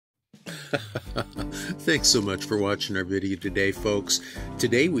Thanks so much for watching our video today, folks.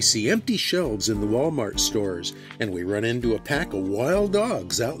 Today we see empty shelves in the Walmart stores, and we run into a pack of wild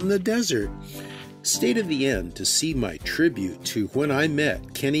dogs out in the desert. Stay to the end to see my tribute to when I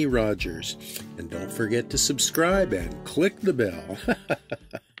met Kenny Rogers. And don't forget to subscribe and click the bell.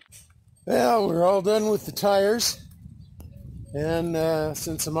 Well, we're all done with the tires. And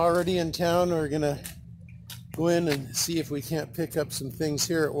since I'm already in town, we're going to go in and see if we can't pick up some things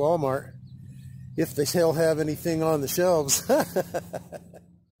here at Walmart. If they still have anything on the shelves.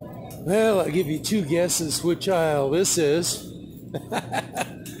 Well, I'll give you two guesses which aisle this is.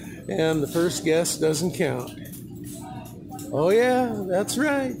 And the first guess doesn't count. Oh yeah, that's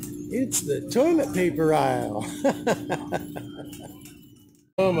right. It's the toilet paper aisle.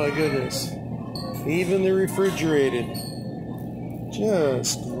 Oh my goodness. Even the refrigerated.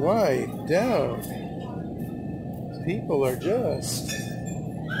 Just wiped out. People are just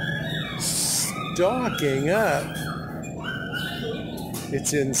stocking up.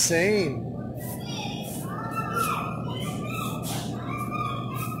 It's insane.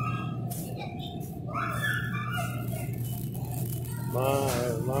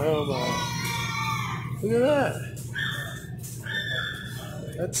 My, oh my. Look at that.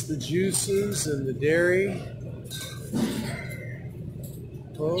 That's the juices and the dairy.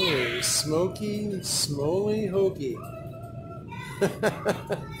 Holy smoky, smoly hokey.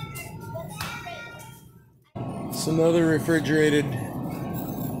 It's another refrigerated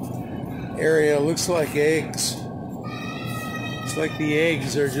area. Looks like eggs. It's like the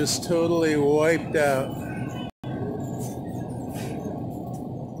eggs are just totally wiped out.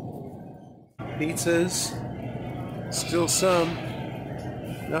 Pizzas, still some,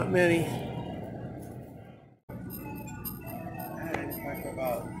 not many.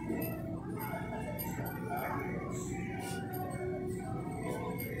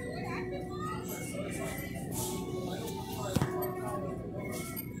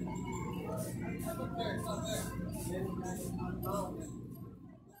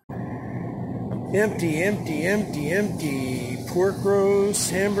 Empty, empty, empty, empty. Pork roast,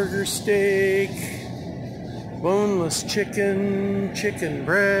 hamburger steak, boneless chicken, chicken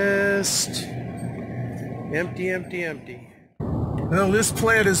breast. Empty, empty, empty. Well, this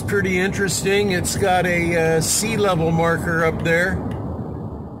plant is pretty interesting. It's got a sea level marker up there.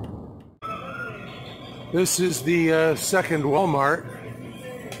 This is the second Walmart.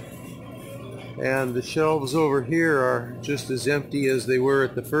 And the shelves over here are just as empty as they were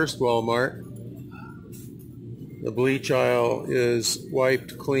at the first Walmart. The bleach aisle is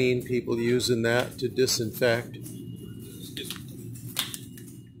wiped clean, people using that to disinfect.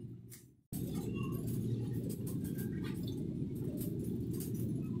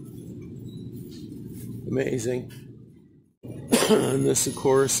 Amazing. And this, of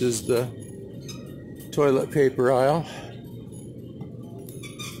course, is the toilet paper aisle.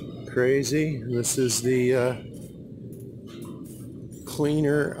 Crazy. This is the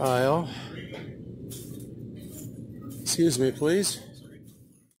cleaner aisle. Excuse me, please.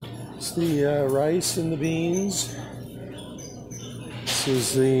 It's the rice and the beans. This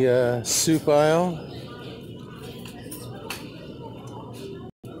is the soup aisle.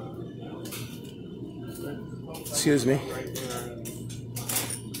 Excuse me.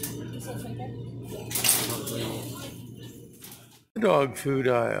 Dog food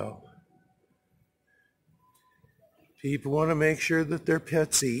aisle. People want to make sure that their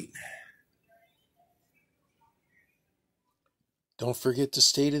pets eat. Don't forget to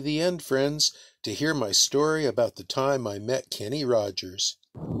stay to the end, friends, to hear my story about the time I met Kenny Rogers.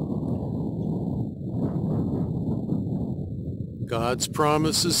 God's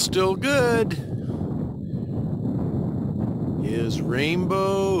promise is still good. His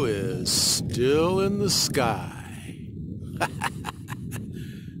rainbow is still in the sky.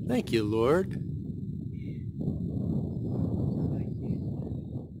 Thank you, Lord.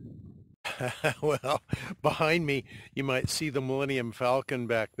 Well, behind me, you might see the Millennium Falcon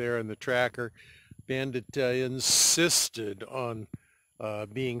back there in the tracker. Bandit insisted on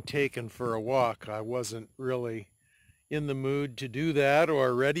being taken for a walk. I wasn't really in the mood to do that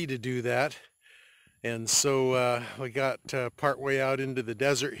or ready to do that. And so we got partway out into the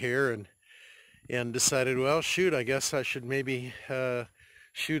desert here and decided, well, shoot, I guess I should maybe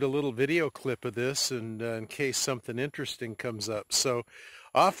shoot a little video clip of this and in case something interesting comes up. So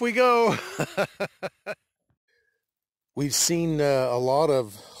off we go. We've seen a lot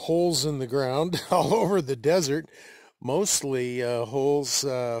of holes in the ground all over the desert, mostly holes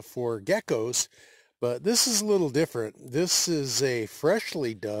for geckos, but this is a little different. This is a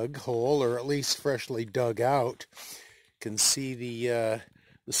freshly dug hole, or at least freshly dug out. You can see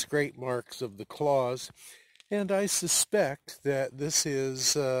the scrape marks of the claws. And I suspect that this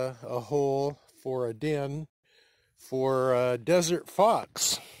is a hole for a den for a desert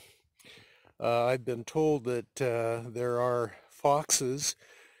fox. I've been told that there are foxes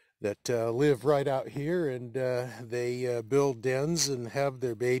that live right out here, and they build dens and have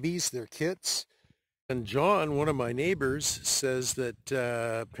their babies, their kits. And John, one of my neighbors, says that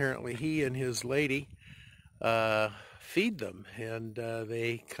apparently he and his lady feed them, and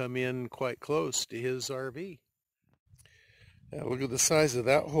they come in quite close to his RV. Yeah, look at the size of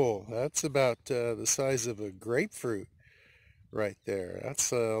that hole. That's about the size of a grapefruit right there.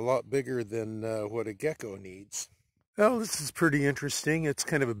 That's a lot bigger than what a gecko needs. Well, this is pretty interesting. It's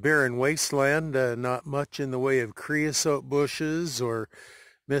kind of a barren wasteland, not much in the way of creosote bushes or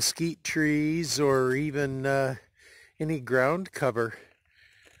mesquite trees or even any ground cover.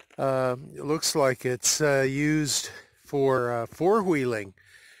 It looks like it's used for four-wheeling.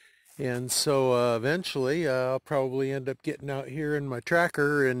 And so eventually I'll probably end up getting out here in my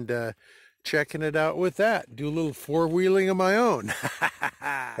tracker and checking it out with that. Do a little four-wheeling of my own.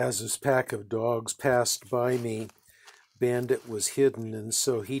 As this pack of dogs passed by me, Bandit was hidden, and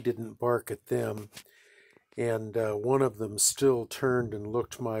so he didn't bark at them. And one of them still turned and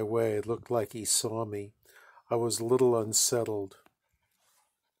looked my way. It looked like he saw me. I was a little unsettled.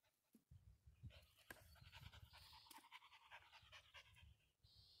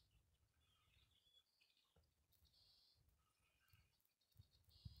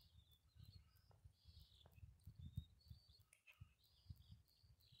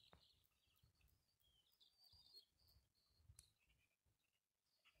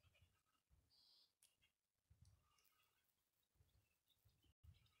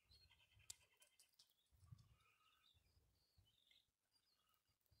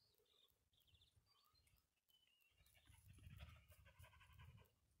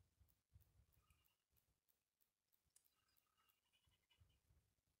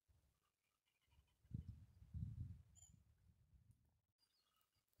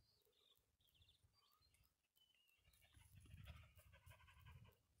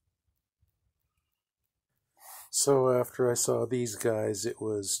 So after I saw these guys, it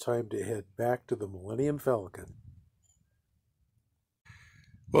was time to head back to the Millennium Falcon.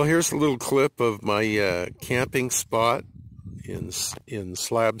 Well, here's a little clip of my camping spot in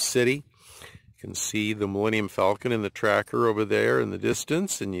Slab City. You can see the Millennium Falcon in the tracker over there in the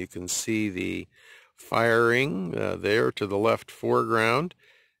distance, and you can see the firing there to the left foreground,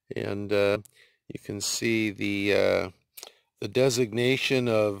 and you can see the designation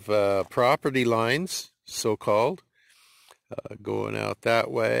of property lines, so-called, going out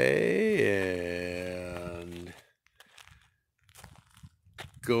that way and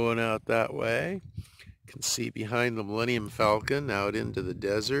going out that way. You can see behind the Millennium Falcon out into the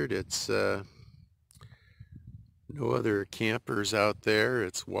desert. It's no other campers out there.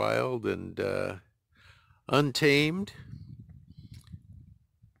 It's wild and untamed.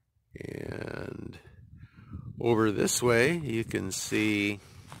 And over this way you can see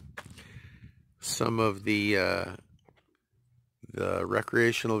some of the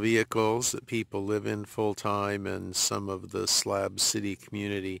recreational vehicles that people live in full-time, and some of the Slab City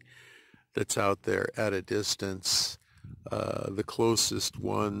community that's out there at a distance. The closest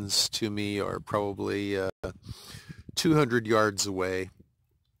ones to me are probably 200 yards away.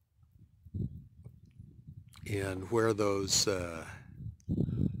 And where those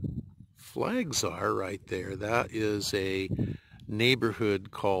flags are right there, that is a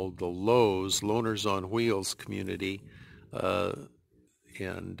neighborhood called the Loners on Wheels community,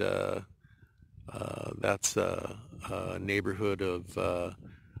 and that's a neighborhood of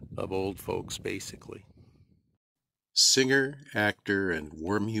old folks, basically. Singer, actor, and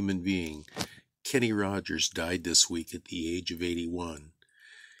warm human being Kenny Rogers died this week at the age of 81.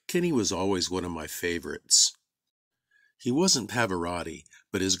 Kenny was always one of my favorites. He wasn't Pavarotti,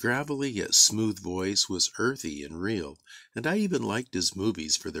 but his gravelly yet smooth voice was earthy and real, and I even liked his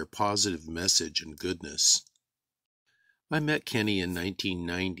movies for their positive message and goodness. I met Kenny in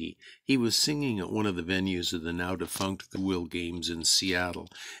 1990. He was singing at one of the venues of the now-defunct Goodwill Games in Seattle,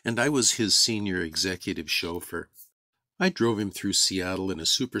 and I was his senior executive chauffeur. I drove him through Seattle in a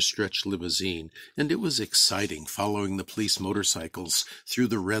super-stretch limousine, and it was exciting following the police motorcycles through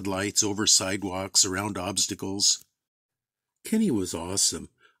the red lights, over sidewalks, around obstacles. Kenny was awesome.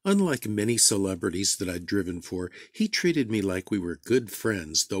 Unlike many celebrities that I'd driven for, he treated me like we were good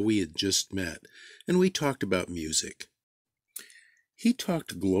friends, though we had just met, and we talked about music. He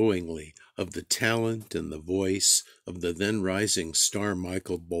talked glowingly of the talent and the voice of the then-rising star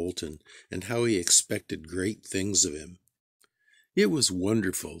Michael Bolton, and how he expected great things of him. It was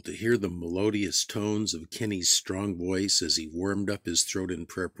wonderful to hear the melodious tones of Kenny's strong voice as he warmed up his throat in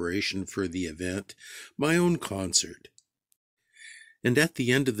preparation for the event, my own concert. And at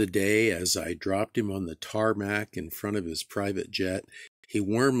the end of the day, as I dropped him on the tarmac in front of his private jet, he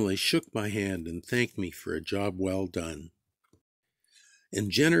warmly shook my hand and thanked me for a job well done.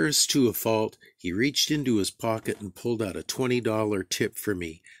 And generous to a fault, he reached into his pocket and pulled out a $20 tip for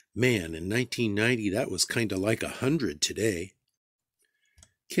me. Man, in 1990, that was kind of like 100 today.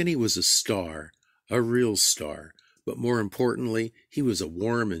 Kenny was a star, a real star, but more importantly, he was a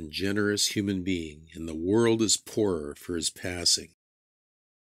warm and generous human being, and the world is poorer for his passing.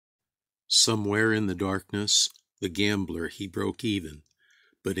 Somewhere in the darkness, the gambler, he broke even,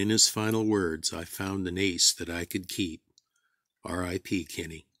 but in his final words, I found an ace that I could keep. R.I.P.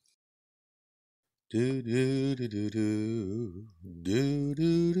 Kenny. Do do do do do do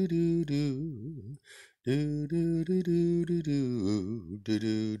do do do do. Do do do do do do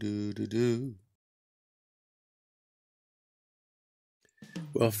do do do do.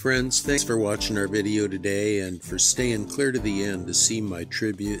 Well, friends, thanks for watching our video today and for staying clear to the end to see my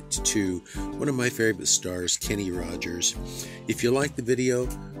tribute to one of my favorite stars, Kenny Rogers. If you like the video,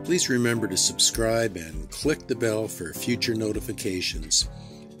 please remember to subscribe and click the bell for future notifications.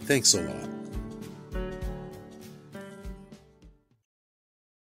 Thanks a lot.